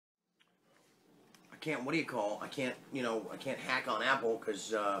can't, what do you call, I can't, you know, I can't hack on Apple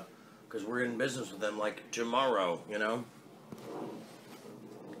because we're in business with them like tomorrow, you know?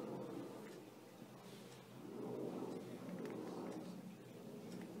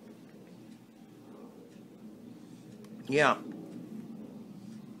 Yeah.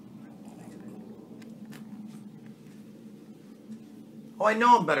 Oh, I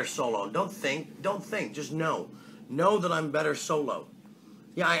know I'm better solo. Don't think, just know. Know that I'm better solo.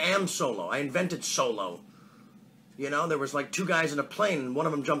 Yeah, I am solo. I invented solo. You know, there was like two guys in a plane, and one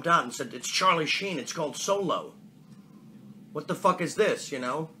of them jumped out and said, it's Charlie Sheen, it's called Solo. What the fuck is this, you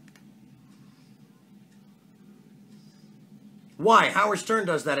know? Why? Howard Stern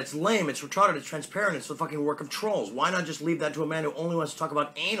does that. It's lame, it's retarded, it's transparent, it's the fucking work of trolls. Why not just leave that to a man who only wants to talk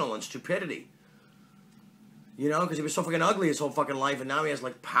about anal and stupidity? You know, because he was so fucking ugly his whole fucking life, and now he has,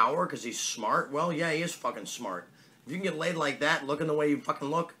 like, power because he's smart. Well, yeah, he is fucking smart. If you can get laid like that, looking the way you fucking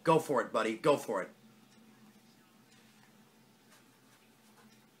look, go for it, buddy. Go for it.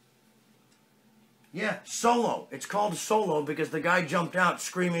 Yeah, Solo. It's called Solo because the guy jumped out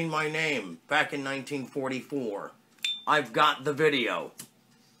screaming my name back in 1944. I've got the video.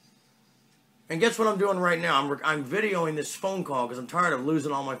 And guess what I'm doing right now? I'm videoing this phone call because I'm tired of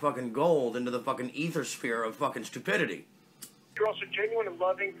losing all my fucking gold into the fucking ether sphere of fucking stupidity. You're also genuine and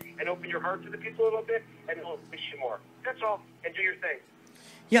loving and open your heart to the people a little bit and they'll wish you more. That's all. And do your thing.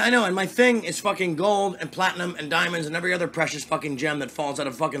 Yeah, I know, and my thing is fucking gold and platinum and diamonds and every other precious fucking gem that falls out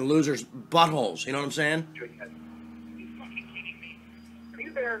of fucking losers' buttholes. You know what I'm saying? Are you fucking kidding me? Are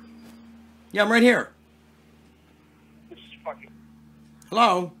you there? Yeah, I'm right here. This is fucking...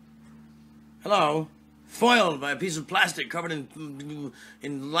 Hello? Hello? Foiled by a piece of plastic covered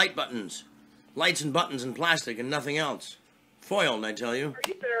in light buttons. Lights and buttons and plastic and nothing else. Foiled, I tell you. Are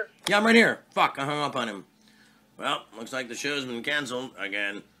you there? Yeah, I'm right here. Fuck, I hung up on him. Well, looks like the show's been canceled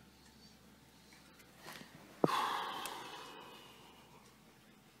again.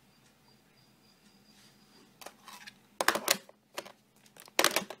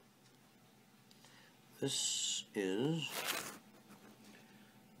 This is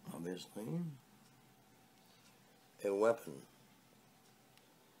obviously a weapon.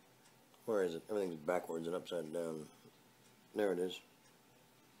 Where is it? Everything's backwards and upside down. There it is.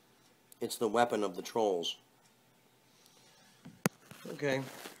 It's the weapon of the trolls. Okay.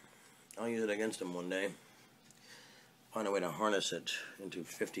 I'll use it against them one day. Find a way to harness it into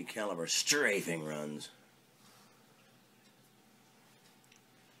 50 caliber strafing runs.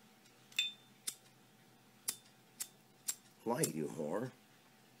 Light, you whore.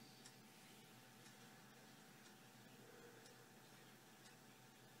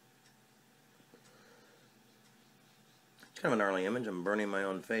 It's kind of a gnarly image. I'm burning my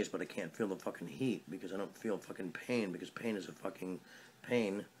own face, but I can't feel the fucking heat because I don't feel fucking pain, because pain is a fucking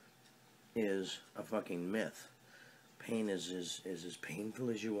myth. Pain is as painful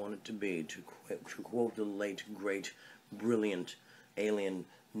as you want it to be, to quote the late, great, brilliant, alien,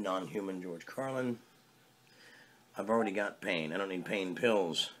 non-human George Carlin. I've already got pain. I don't need pain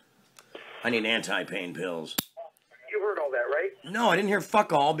pills. I need anti-pain pills. You heard all that, right? No, I didn't hear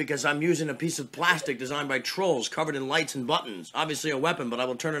fuck all because I'm using a piece of plastic designed by trolls covered in lights and buttons. Obviously a weapon, but I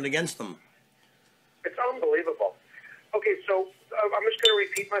will turn it against them. It's unbelievable. Okay, so I'm just going to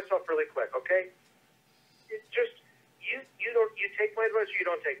repeat myself really quick, okay? You take my advice or you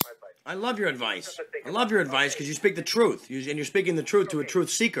don't take my advice. I love your advice. I love your advice because you speak the truth. And you're speaking the truth to a truth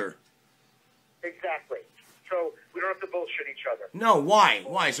seeker. Exactly. So we don't have to bullshit each other. No, why?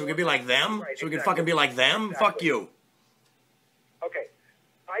 Why? So we can be like them? Right, so we can fucking be like them? Exactly. Fuck you. Okay.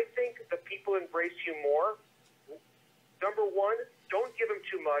 I think the people embrace you more. Number one, don't give them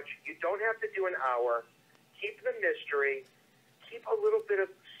too much. You don't have to do an hour. Keep the mystery. Keep a little bit of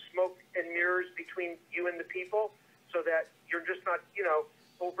smoke and mirrors between you and the people so that you're just not,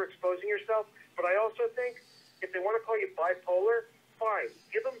 overexposing yourself. But I also think if they want to call you bipolar, fine.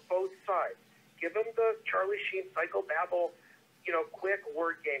 Give them both sides. Give them the Charlie Sheen psychobabble, quick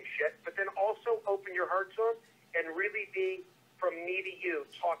word game shit, but then also open your heart to them and really be, from me to you,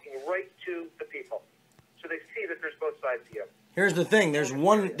 talking right to the people so they see that there's both sides to you. Here's the thing. There's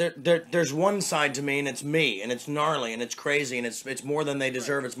one side to me, and it's me, and it's gnarly, and it's crazy, and it's more than they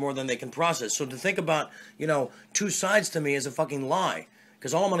deserve. It's more than they can process. So to think about, two sides to me is a fucking lie.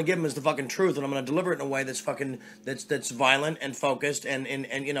 Because all I'm going to give them is the fucking truth, and I'm going to deliver it in a way that's fucking, that's violent and focused and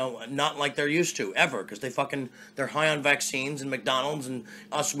not like they're used to, ever. Because they're high on vaccines and McDonald's and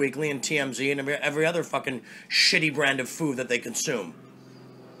Us Weekly and TMZ and every other fucking shitty brand of food that they consume.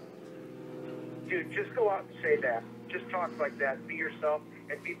 Dude, just go out and say that. Just talk like that. Be yourself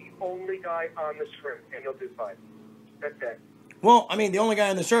and be the only guy on the script, and you'll do fine. That's it. Well, I mean, the only guy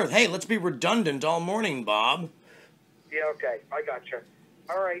on this earth. Hey, let's be redundant all morning, Bob. Yeah, okay. I gotcha.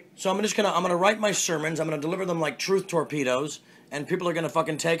 All right. So I'm gonna write my sermons. I'm gonna deliver them like truth torpedoes, and people are gonna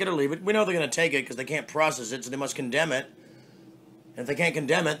fucking take it or leave it. We know they're gonna take it because they can't process it, so they must condemn it. And if they can't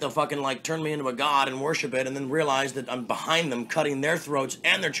condemn it, they'll fucking like turn me into a god and worship it, and then realize that I'm behind them, cutting their throats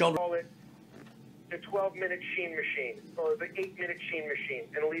and their children. Call it the 12-minute Sheen machine or the 8-minute Sheen machine,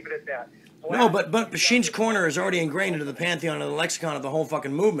 and leave it at that. No, but Sheen's Corner is already ingrained into the pantheon and the lexicon of the whole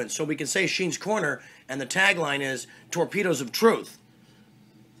fucking movement. So we can say Sheen's Corner, and the tagline is Torpedoes of Truth.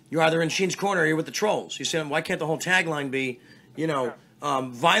 You're either in Sheen's Corner or you're with the trolls. You say, why can't the whole tagline be,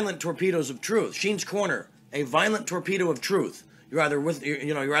 violent torpedoes of truth? Sheen's Corner, a violent torpedo of truth. You're either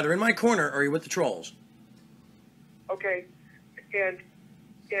you're either in my corner or you're with the trolls. Okay, and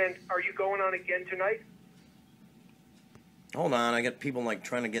are you going on again tonight? Hold on, I got people like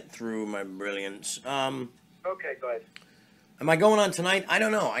trying to get through my brilliance. Okay, go ahead. Am I going on tonight? I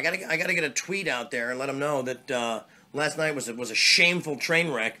don't know. I gotta get a tweet out there and let them know that last night was a shameful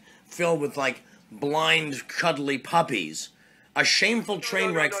train wreck filled with like blind cuddly puppies. A shameful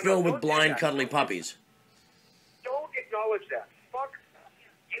train wreck filled with blind cuddly puppies. Don't acknowledge that. Fuck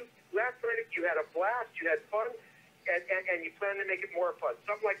you. Last night you had a blast. You had fun, and you plan to make it more fun.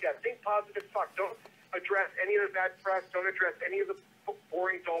 Something like that. Think positive. Fuck. Don't address any of the bad press. Don't address any of the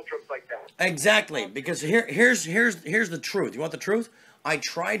boring doldrums like that. Exactly, because here's the truth. You want the truth? I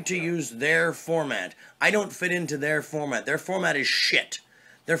tried to use their format. I don't fit into their format. Their format is shit.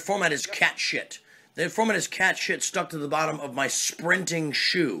 Their format is cat shit. Their format is cat shit stuck to the bottom of my sprinting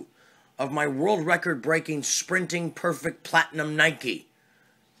shoe, of my world record breaking sprinting perfect platinum Nike.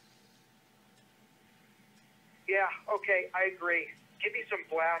 Yeah, okay, I agree. Give me some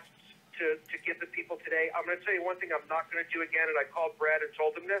blasts to give the people today. I'm going to tell you one thing I'm not going to do again, and I called Brad and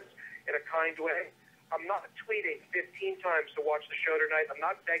told him this in a kind way. I'm not tweeting 15 times to watch the show tonight. I'm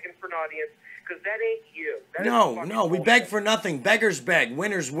not begging for an audience, because that ain't you. No, we beg for nothing. Beggars beg.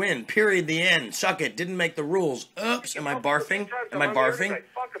 Winners win. Period. The end. Suck it. Didn't make the rules. Oops. Am I barfing? Am I barfing?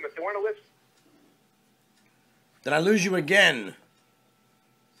 Fuck them if they want to listen. Did I lose you again?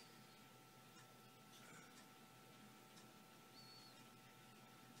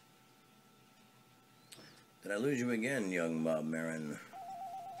 Did I lose you again, young Bob Marin?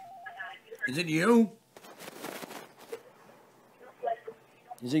 Is it you?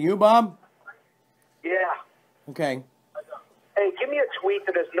 Is it you, Bob? Yeah. Okay. Hey, give me a tweet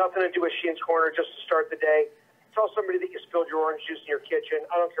that has nothing to do with Sheen's Corner just to start the day. Tell somebody that you spilled your orange juice in your kitchen.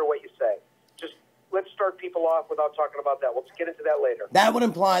 I don't care what you say. Just let's start people off without talking about that. We'll get into that later. That would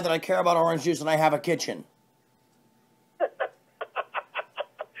imply that I care about orange juice and I have a kitchen. Let's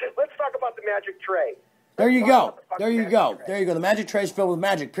talk about the magic tray. There you go. There you go. There you go. The magic tray is filled with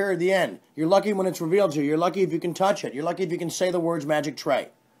magic. Period. The end. You're lucky when it's revealed to you. You're lucky if you can touch it. You're lucky if you can say the words magic tray.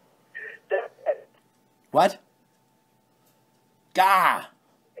 What? Gah!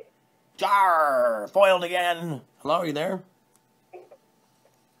 Jar! Foiled again. Hello, are you there?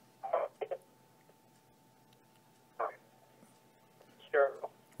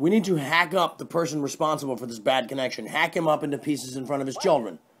 We need to hack up the person responsible for this bad connection. Hack him up into pieces in front of his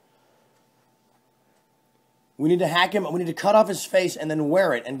children. We need to hack him. We need to cut off his face and then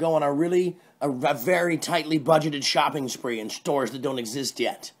wear it and go on a very tightly budgeted shopping spree in stores that don't exist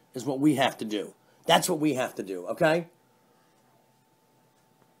yet. Is what we have to do. That's what we have to do, okay?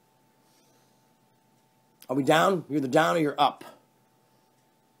 Are we down? You're either down or you're up.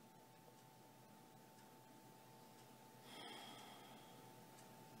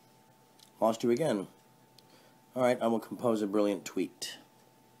 Lost you again. All right, I will compose a brilliant tweet.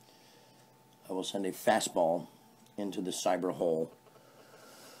 I will send a fastball into the cyber hole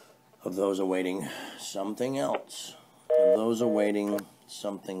of those awaiting something else. Of those awaiting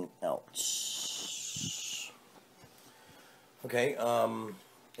something else. Okay,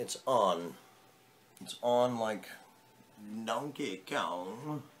 it's on. It's on like Donkey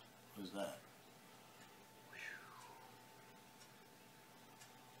Kong. What is that?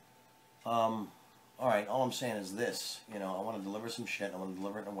 Alright, all I'm saying is this, I want to deliver some shit. I want to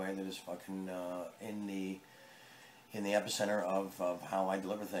deliver it in a way that is fucking in the epicenter of how I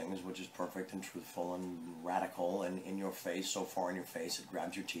deliver things, which is perfect and truthful and radical and in your face, so far in your face, it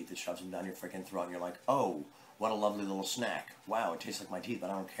grabs your teeth, it shoves them down your freaking throat, and you're like, oh, what a lovely little snack. Wow, it tastes like my teeth,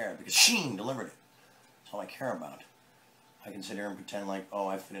 but I don't care, because Sheen delivered it. That's all I care about. I can sit here and pretend like, oh,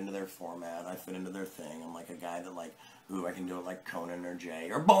 I fit into their format, I fit into their thing, I'm like a guy that like, ooh, I can do it like Conan or Jay,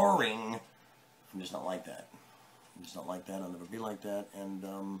 or boring. I'm just not like that. I'm just not like that, I'll never be like that, and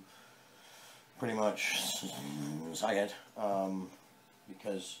pretty much suck it,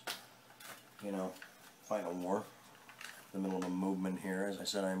 because, fighting a war, the middle of a movement here. As I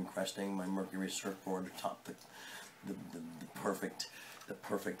said, I am cresting my Mercury surfboard atop the perfect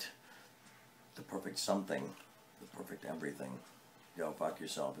something, the perfect everything. Go fuck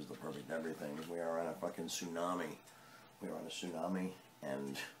yourself is the perfect everything. We are on a fucking tsunami. We are on a tsunami,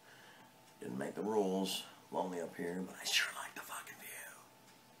 and didn't make the rules. Lonely up here, but I sure like the fucking view.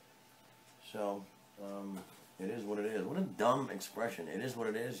 So, it is what it is. What a dumb expression. It is what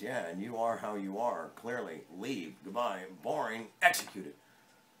it is, yeah, and you are how you are. Clearly, leave, goodbye, boring, execute it.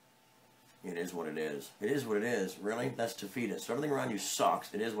 It is what it is. It is what it is. Really? That's defeatist. So everything around you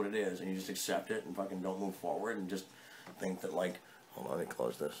sucks. It is what it is, and you just accept it and fucking don't move forward and just think that, like, hold on, let me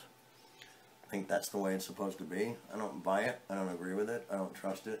close this. I think that's the way it's supposed to be. I don't buy it. I don't agree with it. I don't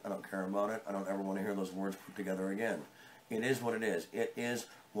trust it. I don't care about it. I don't ever want to hear those words put together again. It is what it is. It is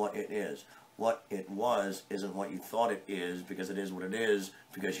what it is. What it was isn't what you thought it is, because it is what it is,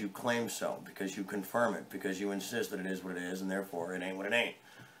 because you claim so, because you confirm it, because you insist that it is what it is, and therefore it ain't what it ain't.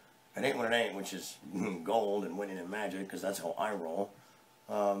 It ain't what it ain't, which is gold and winning and magic, because that's how I roll.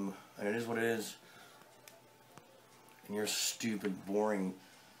 And it is what it is in your stupid, boring,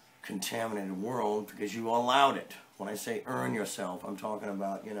 contaminated world, because you allowed it. When I say earn yourself, I'm talking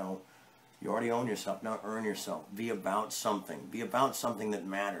about, you know, you already own yourself. Now earn yourself. Be about something. Be about something that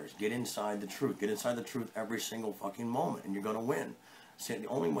matters. Get inside the truth. Get inside the truth every single fucking moment, and you're going to win. See, the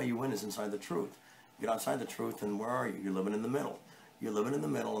only way you win is inside the truth. Get outside the truth, and where are you? You're living in the middle. You're living in the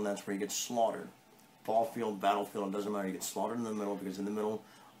middle, and that's where you get slaughtered. Ball field, battlefield, it doesn't matter. You get slaughtered in the middle, because in the middle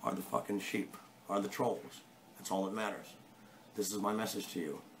are the fucking sheep, are the trolls. That's all that matters. This is my message to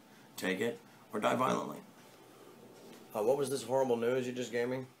you. Take it, or die violently. What was this horrible news you just gave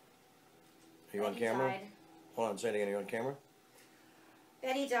me? Are you on camera? Died. Hold on, say it again. Are you on camera?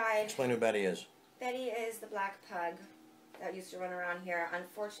 Betty died. Explain who Betty is. Betty is the black pug that used to run around here.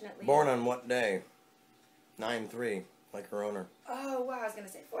 Unfortunately... Born on what day? 9/3, like her owner. Oh, wow. I was going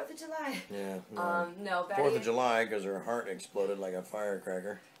to say 4th of July. Yeah. No, Betty... 4th of July, because her heart exploded like a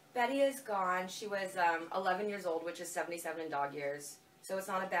firecracker. Betty is gone. She was 11 years old, which is 77 in dog years. So it's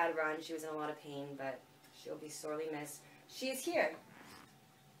not a bad run. She was in a lot of pain, but she'll be sorely missed. She is here.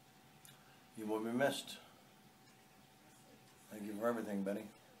 You will be missed. Thank you for everything, Betty.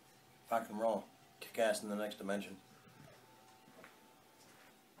 Rock and roll. Kick ass in the next dimension.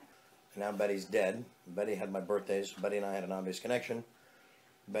 And now Betty's dead. Betty had my birthdays. Betty and I had an obvious connection.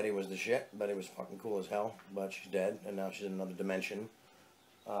 Betty was the shit. Betty was fucking cool as hell. But she's dead, and now she's in another dimension.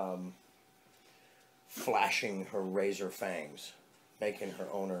 Flashing her razor fangs. Making her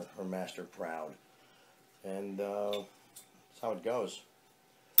owner, her master, proud. And that's how it goes.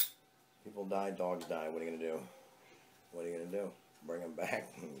 People die, dogs die. What are you going to do? What are you going to do? Bring them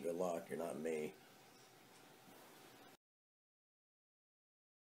back? Good luck. You're not me.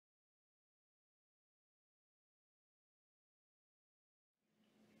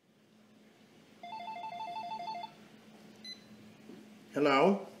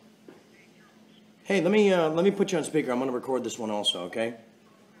 Hello? Hey, let me put you on speaker. I'm going to record this one also, okay?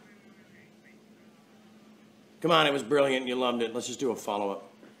 Come on, it was brilliant. You loved it. Let's just do a follow-up.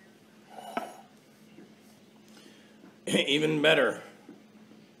 Even better.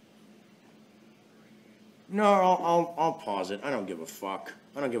 No, I'll pause it. I don't give a fuck.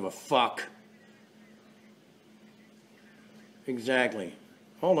 I don't give a fuck. Exactly.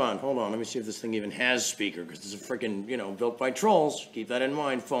 Hold on. Let me see if this thing even has speaker, because it's a freaking, you know, built by trolls. Keep that in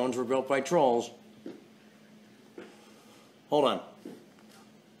mind. Phones were built by trolls. Hold on.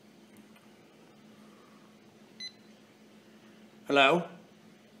 Hello?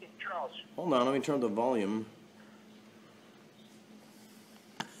 Charles. Hold on, let me turn up the volume.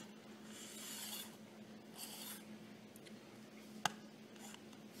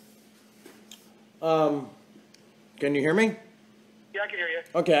 Can you hear me? Yeah, I can hear you.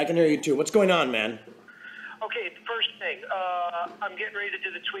 Okay, I can hear you too. What's going on, man? Okay, first thing, I'm getting ready to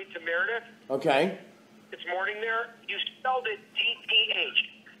do the tweet to Meredith. Okay. It's morning there. You spelled it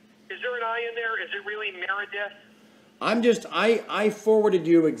D-T-H. Is there an I in there? Is it really Meredith? I forwarded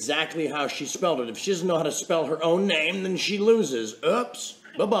you exactly how she spelled it. If she doesn't know how to spell her own name, then she loses. Oops.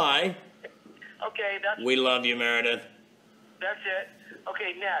 Bye-bye. Okay, that's... We love you, Meredith. That's it.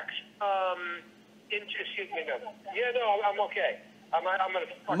 Okay, next. Excuse me, no. Yeah, no, I'm okay. I'm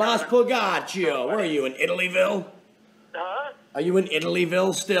gonna... Mas Pogaccio. Where are you, in Italyville? Huh? Are you in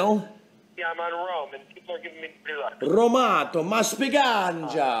Italyville still? Yeah, I'm on Rome, and people are giving me luck. Romato, ma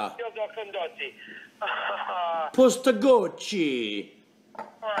spiegaggia. Postagocci. All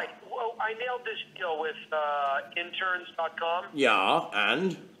right, well, I nailed this deal with interns.com. Yeah,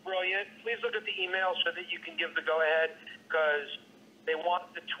 and? Brilliant. Please look at the email so that you can give the go-ahead, because They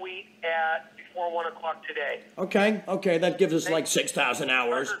want the tweet at before 1 o'clock today. Okay, okay, that gives us like 6,000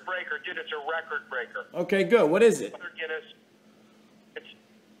 hours. Record breaker, dude, it's a record breaker. Okay, good. What is it? Guinness. It's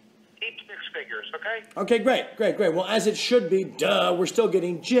deep six figures, okay? Okay, great, great, great. Well, as it should be, duh, we're still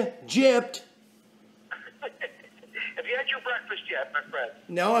getting gypped. Have you had your breakfast yet, my friend?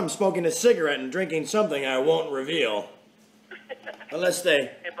 No, I'm smoking a cigarette and drinking something I won't reveal. Unless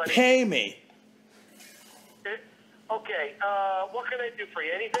they pay me. Okay, what can I do for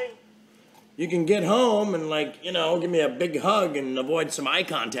you? Anything? You can get home and, like, you know, give me a big hug and avoid some eye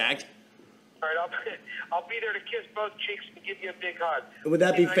contact. All right, I'll be there to kiss both cheeks and give you a big hug. Would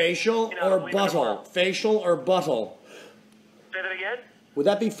that be facial or buttle? Facial or buttle? Say that again? Would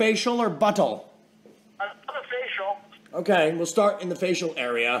that be facial or buttle? I'm a facial. Okay, we'll start in the facial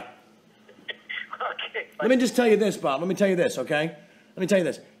area. Okay. Let me just tell you this, Bob. Let me tell you this, okay? Let me tell you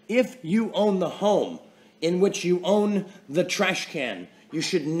this. If you own the home in which you own the trash can, you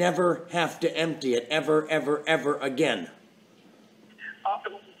should never have to empty it ever, ever, ever again.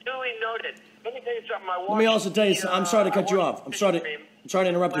 Duly noted. Let me tell you something. Let me also tell you something. I'm sorry to cut you off. I'm sorry to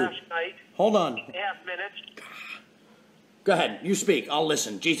interrupt you. Night, Hold on. 8.5 minutes. Go ahead. You speak. I'll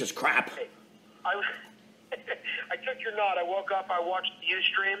listen. Jesus crap. I took your nod. I woke up. I watched the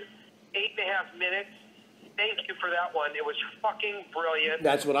Ustream. 8.5 minutes. Thank you for that one. It was fucking brilliant.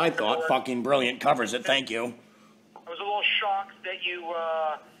 That's what I thought. Fucking brilliant. Covers it. Thank you. I was a little shocked that you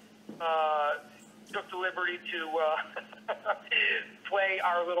took the liberty to play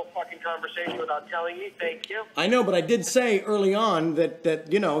our little fucking conversation without telling me. Thank you. I know, but I did say early on that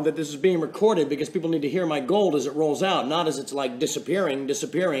you know, that this is being recorded because people need to hear my gold as it rolls out, not as it's like disappearing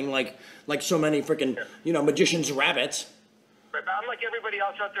like so many freaking, you know, magician's rabbits. Right, but I'm like everybody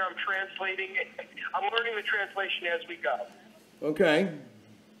else out there. I'm translating. I'm learning the translation as we go. Okay.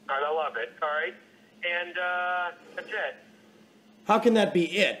 All right, I love it. All right, and that's it. How can that be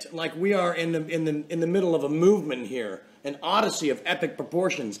it? Like we are in the middle of a movement here, an odyssey of epic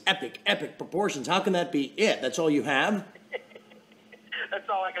proportions, epic proportions. How can that be it? That's all you have? That's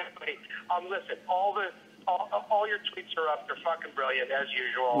all I got to say. Listen, all your tweets are up. They're fucking brilliant as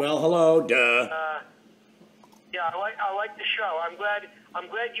usual. Well, hello, duh. Yeah, I like the show. I'm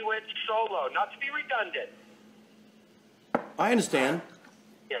glad you went solo. Not to be redundant. I understand.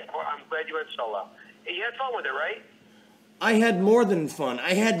 Yeah, well, I'm glad you went solo. You had fun with it, right? I had more than fun.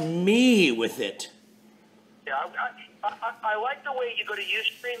 I had me with it. Yeah, I like the way you go to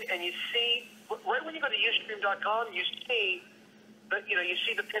Ustream and you see right when you go to Ustream.com, you see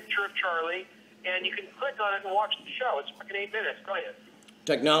the picture of Charlie, and you can click on it and watch the show. It's fucking 8 minutes. Go ahead.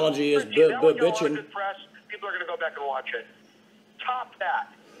 Technology is bitching. People are going to go back and watch it. Top that.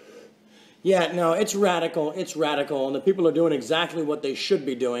 Yeah, no, it's radical, and the people are doing exactly what they should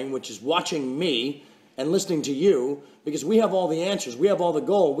be doing, which is watching me and listening to you, because we have all the answers, we have all the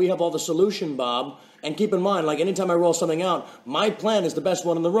gold, we have all the solution, Bob, and keep in mind, like anytime I roll something out, my plan is the best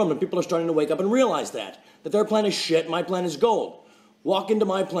one in the room, and people are starting to wake up and realize that their plan is shit, my plan is gold. Walk into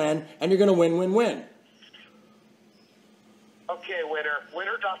my plan, and you're going to win. Okay, winner.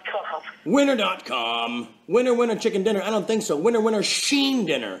 Winner.com. Winner.com. Winner chicken dinner. I don't think so. Winner Sheen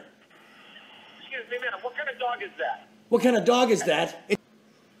dinner. Excuse me, man. What kind of dog is that? What kind of dog is that?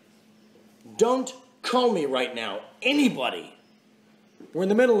 Don't call me right now. Anybody. We're in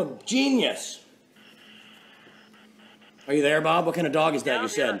the middle of genius. Are you there, Bob? What kind of dog is that, you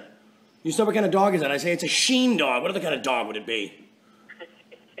said? Here. You said what kind of dog is that? I say it's a Sheen dog. What other kind of dog would it be?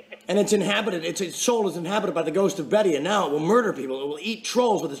 And it's inhabited, its soul is inhabited by the ghost of Betty, and now it will murder people. It will eat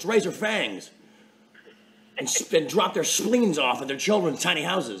trolls with its razor fangs. And drop their spleens off at their children's tiny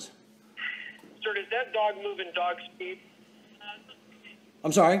houses. Sir, does that dog move in dog speed?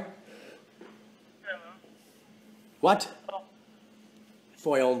 I'm sorry? What?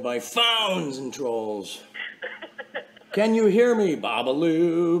 Foiled by phones and trolls. Can you hear me?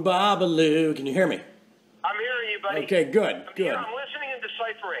 Babaloo, babaloo. Can you hear me? I'm hearing you, buddy. Okay, good. I'm listening and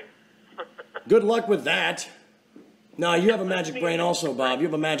deciphering. Good luck with that. No, you have a magic brain also, Bob. You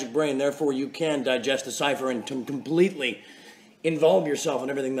have a magic brain, therefore you can digest, decipher, and completely involve yourself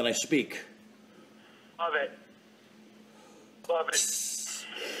in everything that I speak. Love it.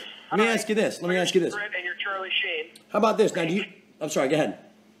 Let me ask you this. And you're Charlie Sheen. How about this? Now, I'm sorry, go ahead.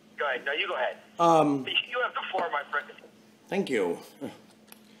 Go ahead. No, you go ahead. You have the floor, my friend. Thank you.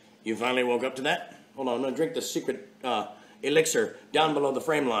 You finally woke up to that? Hold on, I'm going to drink the secret elixir down below the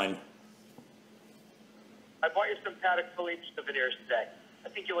frame line. I bought you some Patek Philippe souvenirs today. I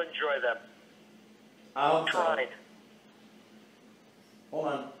think you'll enjoy them. I'll try. Hold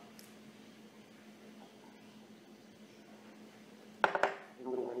on.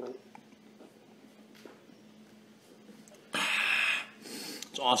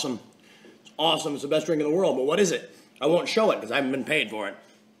 awesome. It's awesome. It's the best drink in the world. But what is it? I won't show it because I haven't been paid for it.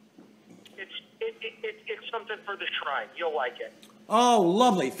 It's something for the shrine. You'll like it. Oh,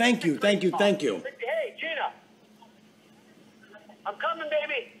 lovely. Thank you. Hey, Gina. I'm coming,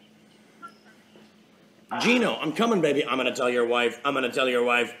 baby. Gino, I'm coming, baby. I'm going to tell your wife. It's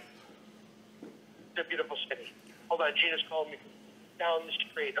a beautiful city. Hold on, Gina's calling me down the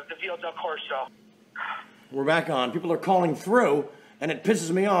street of the Via del Corso. We're back on. People are calling through, and it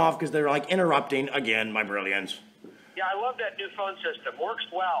pisses me off because they're like interrupting again my brilliance. Yeah, I love that new phone system. Works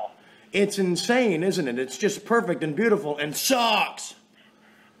well. It's insane, isn't it? It's just perfect and beautiful and sucks.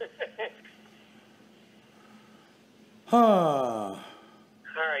 All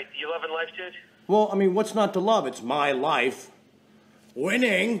right, you loving life, dude? Well, I mean, what's not to love? It's my life.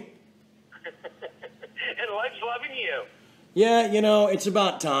 Winning. And life's loving you. Yeah, you know, it's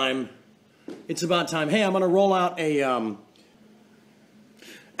about time. It's about time. Hey, I'm going to roll out a,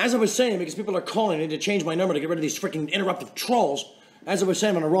 as I was saying, because people are calling, I need to change my number to get rid of these freaking interruptive trolls. As I was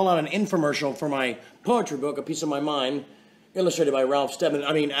saying, I'm going to roll out an infomercial for my poetry book, A Piece of My Mind, illustrated by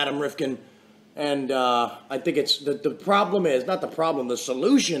Adam Rifkin. And I think it's, the problem is, not the problem, the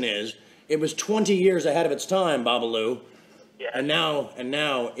solution is, it was 20 years ahead of its time, Babalu. Yeah. And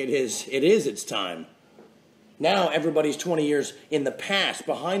now it is its time. Now everybody's 20 years in the past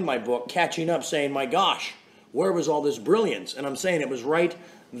behind my book, catching up, saying, my gosh, where was all this brilliance? And I'm saying it was right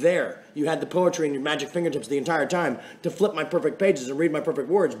there. You had the poetry in your magic fingertips the entire time to flip my perfect pages and read my perfect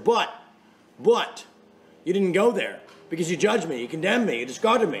words. But, you didn't go there because you judged me, you condemned me, you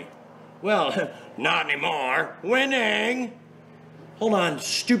discarded me. Well, not anymore. Winning! Hold on,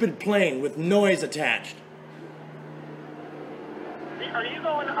 stupid plane with noise attached. Are you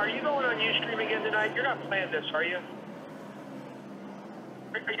going on Ustream again tonight? You're not playing this, are you?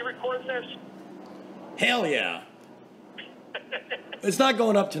 Are you recording this? Hell yeah. It's not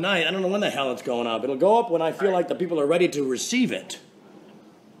going up tonight. I don't know when the hell it's going up. It'll go up when I feel like the people are ready to receive it.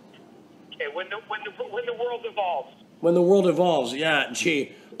 Okay, when the world evolves. When the world evolves, yeah.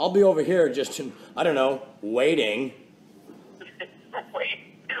 Gee, I'll be over here just, I don't know, waiting.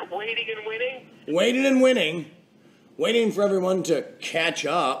 Waiting and winning? Waiting and winning. Waiting for everyone to catch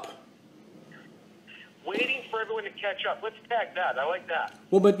up. Waiting for everyone to catch up. Let's tag that. I like that.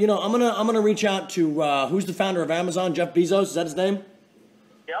 Well, but you know, I'm gonna reach out to who's the founder of Amazon? Jeff Bezos. Is that his name?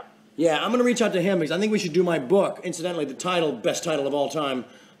 Yep. Yeah, I'm gonna reach out to him because I think we should do my book. Incidentally, the title, best title of all time,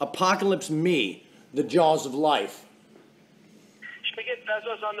 Apocalypse Me: The Jaws of Life. Should we get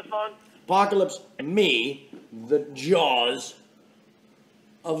Bezos on the phone? Apocalypse Me: The Jaws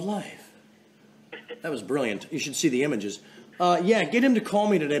of Life. That was brilliant. You should see the images. Yeah, get him to call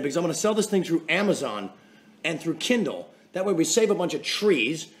me today because I'm going to sell this thing through Amazon and through Kindle. That way we save a bunch of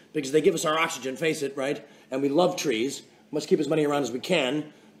trees because they give us our oxygen, face it, right? And we love trees. Must keep as many around as we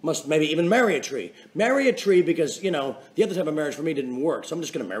can. Must maybe even marry a tree. Marry a tree because, you know, the other type of marriage for me didn't work. So I'm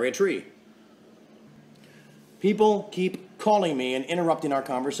just going to marry a tree. People keep calling me and interrupting our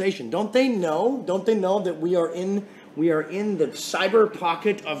conversation. Don't they know? Don't they know that we are in the cyber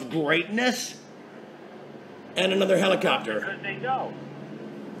pocket of greatness? And another helicopter. Because they know.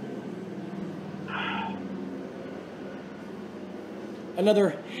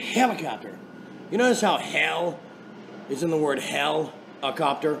 Another helicopter. You notice how hell is in the word hell, a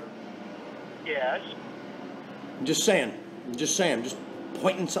copter? Yes. I'm just saying. I'm just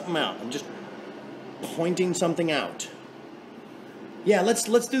pointing something out. I'm just pointing something out. Yeah, let's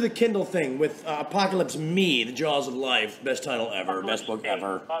do the Kindle thing with Apocalypse Me, The Jaws of Life. Best title ever. Best book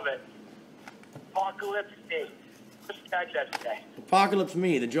ever. Love it. Apocalypse Me. Let's tag that today. Apocalypse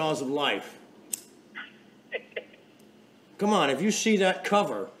Me, The Jaws of Life. Come on, if you see that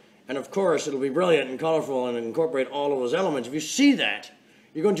cover, and of course it'll be brilliant and colorful and incorporate all of those elements, if you see that,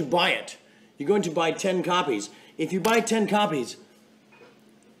 you're going to buy it. You're going to buy 10 copies. If you buy 10 copies,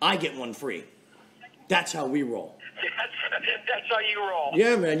 I get one free. That's how we roll. That's how you roll.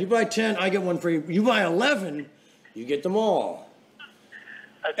 Yeah, man, you buy 10, I get one free. You buy 11, you get them all.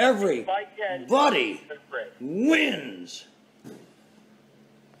 Everybody wins.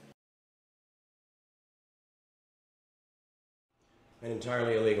 And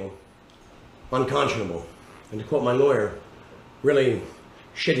entirely illegal. Unconscionable. And to quote my lawyer, really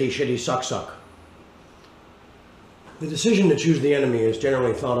shitty suck. The decision to choose the enemy is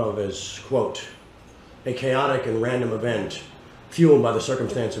generally thought of as, quote, a chaotic and random event, fueled by the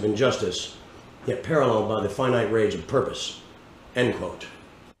circumstance of injustice, yet paralleled by the finite rage of purpose, end quote.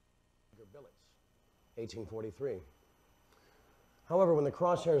 1843. However, when the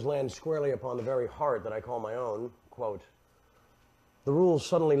crosshairs land squarely upon the very heart that I call my own, quote, the rules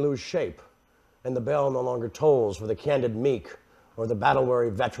suddenly lose shape, and the bell no longer tolls for the candid meek or the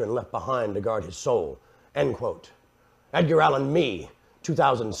battle-weary veteran left behind to guard his soul. End quote. Edgar Allan Me,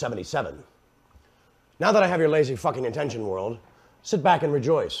 2077. Now that I have your lazy fucking attention, world, sit back and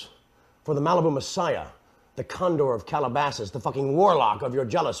rejoice. For the Malibu Messiah, the Condor of Calabasas, the fucking warlock of your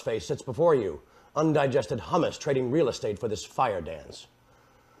jealous face sits before you, undigested hummus trading real estate for this fire dance.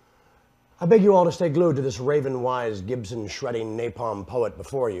 I beg you all to stay glued to this raven-wise, Gibson-shredding napalm poet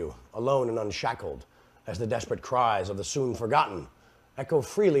before you, alone and unshackled, as the desperate cries of the soon-forgotten echo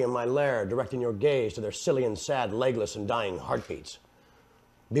freely in my lair, directing your gaze to their silly and sad, legless and dying heartbeats.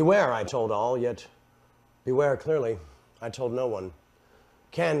 Beware, I told all, yet beware clearly, I told no one.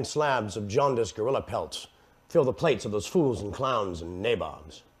 Canned slabs of jaundiced gorilla pelts fill the plates of those fools and clowns and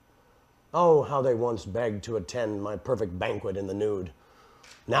nabobs. Oh, how they once begged to attend my perfect banquet in the nude.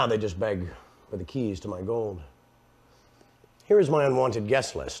 Now they just beg for the keys to my gold. Here is my unwanted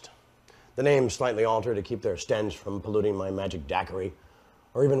guest list. The names slightly altered to keep their stench from polluting my magic daiquiri,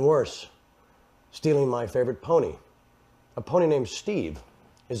 or even worse, stealing my favorite pony. A pony named Steve,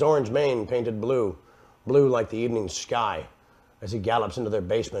 his orange mane painted blue, blue like the evening sky, as he gallops into their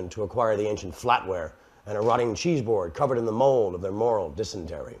basement to acquire the ancient flatware and a rotting cheese board covered in the mold of their moral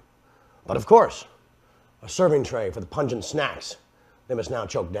dysentery. But of course, a serving tray for the pungent snacks they must now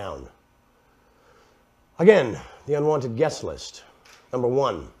choke down. Again, the unwanted guest list. Number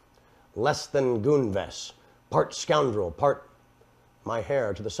 1, less than goonves, part scoundrel, part my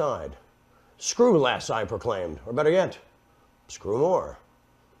hair to the side. Screw less, I proclaimed, or better yet, screw more.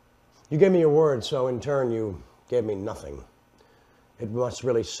 You gave me your word, so in turn you gave me nothing. It must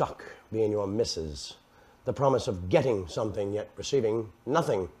really suck being your missus. The promise of getting something, yet receiving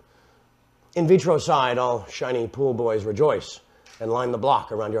nothing. In vitro side, all shiny pool boys rejoice and line the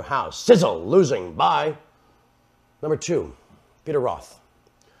block around your house. Sizzle, losing, bye. Number 2, Peter Roth,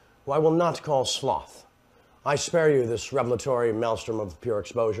 who I will not call sloth. I spare you this revelatory maelstrom of pure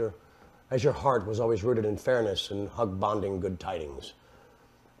exposure, as your heart was always rooted in fairness and hug-bonding good tidings.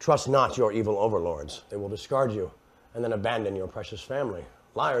 Trust not your evil overlords. They will discard you and then abandon your precious family.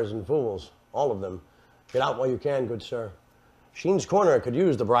 Liars and fools, all of them. Get out while you can, good sir. Sheen's Korner could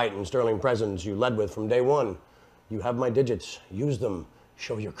use the bright and sterling presence you led with from day one. You have my digits. Use them.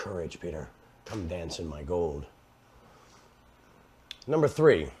 Show your courage, Peter. Come dance in my gold. Number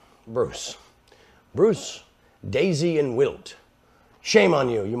 3, Bruce. Bruce, Daisy and Wilt. Shame on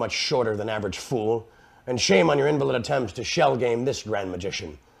you, you much shorter than average fool, and shame on your invalid attempts to shell game this grand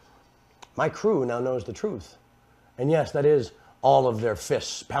magician. My crew now knows the truth. And yes, that is all of their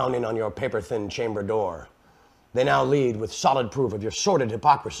fists pounding on your paper-thin chamber door. They now lead with solid proof of your sordid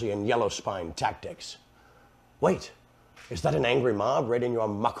hypocrisy and yellow-spine tactics. Wait, is that an angry mob raiding your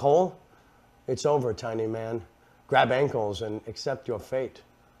muck hole? It's over, tiny man. Grab ankles and accept your fate.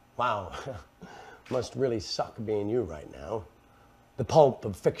 Wow, must really suck being you right now. The pulp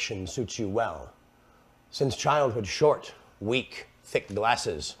of fiction suits you well. Since childhood short, weak, thick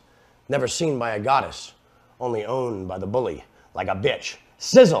glasses, never seen by a goddess, only owned by the bully, like a bitch.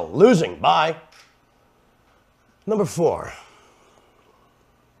 Sizzle, losing, bye. Number 4.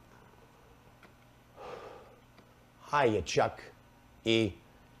 Hi, you Chuck E.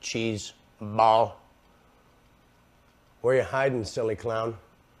 Cheese Ball. Where you hiding, silly clown?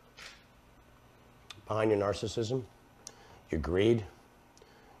 Behind your narcissism, your greed,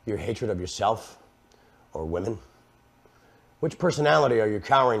 your hatred of yourself or women? Which personality are you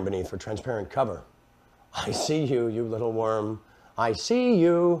cowering beneath for transparent cover? I see you, you little worm. I see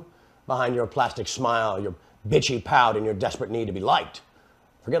you behind your plastic smile, your bitchy pout, and your desperate need to be liked.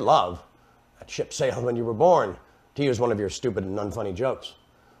 Forget love. That ship sailed when you were born, to use one of your stupid and unfunny jokes.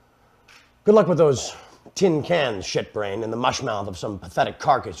 Good luck with those tin cans, shitbrain, and the mush mouth of some pathetic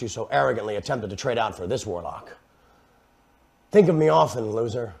carcass you so arrogantly attempted to trade out for this warlock. Think of me often,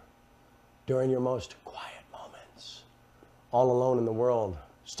 loser, during your most quiet moments, all alone in the world,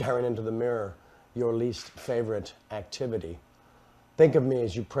 staring into the mirror, your least favorite activity. Think of me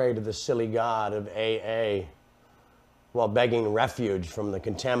as you pray to the silly god of AA, while begging refuge from the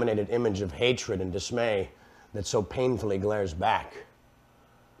contaminated image of hatred and dismay that so painfully glares back.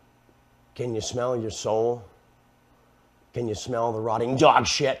 Can you smell your soul? Can you smell the rotting dog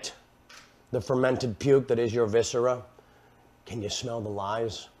shit? The fermented puke that is your viscera? Can you smell the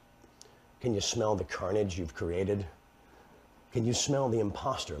lies? Can you smell the carnage you've created? Can you smell the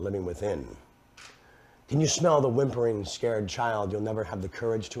imposter living within? Can you smell the whimpering, scared child you'll never have the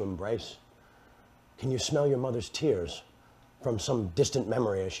courage to embrace? Can you smell your mother's tears from some distant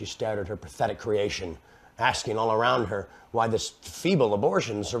memory as she stared at her pathetic creation, asking all around her why this feeble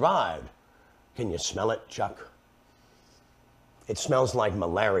abortion survived? Can you smell it, Chuck? It smells like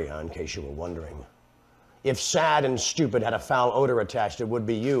malaria, in case you were wondering. If sad and stupid had a foul odor attached, it would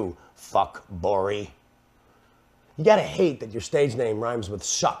be you, fuck Bory. You gotta hate that your stage name rhymes with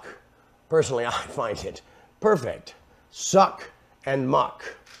suck. Personally, I find it perfect. Suck and muck.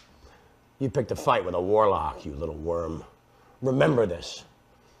 You picked a fight with a warlock, you little worm. Remember this.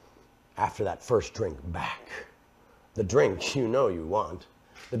 After that first drink back. The drink you know you want.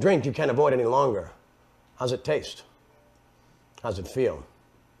 The drink you can't avoid any longer. How's it taste? How's it feel?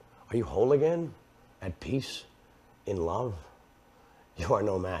 Are you whole again? At peace? In love? You are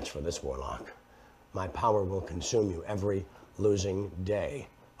no match for this warlock. My power will consume you every losing day,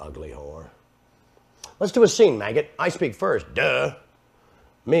 ugly whore. Let's do a scene, maggot. I speak first. Duh.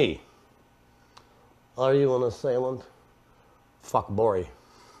 Me. Are you an assailant? Fuck Bory.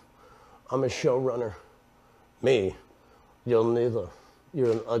 I'm a showrunner. Me. You're neither.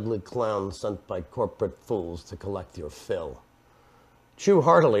 You're an ugly clown sent by corporate fools to collect your fill. Chew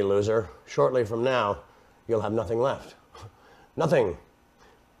heartily, loser. Shortly from now, you'll have nothing left. Nothing.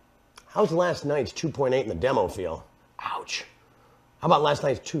 How's last night's 2.8 in the demo feel? Ouch. How about last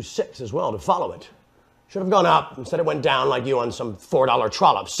night's 2.6 as well to follow it? Should have gone up. Instead it went down like you on some $4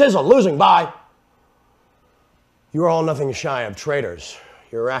 trollop. Sizzle, losing, bye. You are all nothing shy of traitors.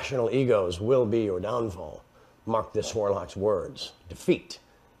 Your irrational egos will be your downfall. Mark this warlock's words. Defeat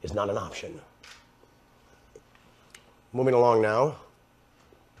is not an option. Moving along now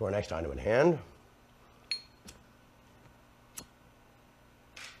to our next item at hand.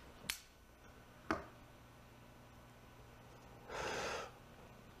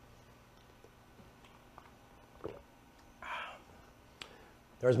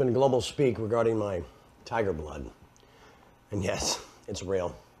 There has been global speak regarding my tiger blood. And yes, it's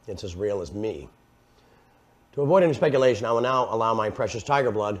real. It's as real as me. To avoid any speculation, I will now allow my precious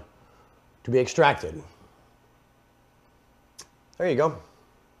tiger blood to be extracted. There you go.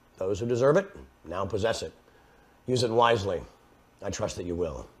 Those who deserve it now possess it. Use it wisely. I trust that you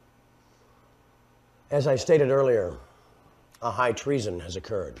will. As I stated earlier, a high treason has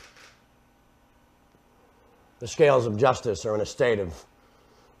occurred. The scales of justice are in a state of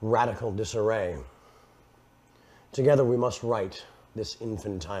radical disarray. Together we must right this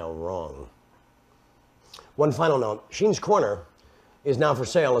infantile wrong. One final note, Sheen's Korner is now for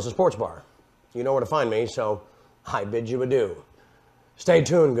sale as a sports bar. You know where to find me, so I bid you adieu. Stay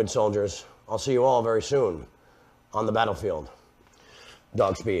tuned, good soldiers. I'll see you all very soon on the battlefield.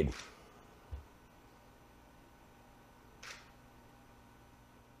 Godspeed.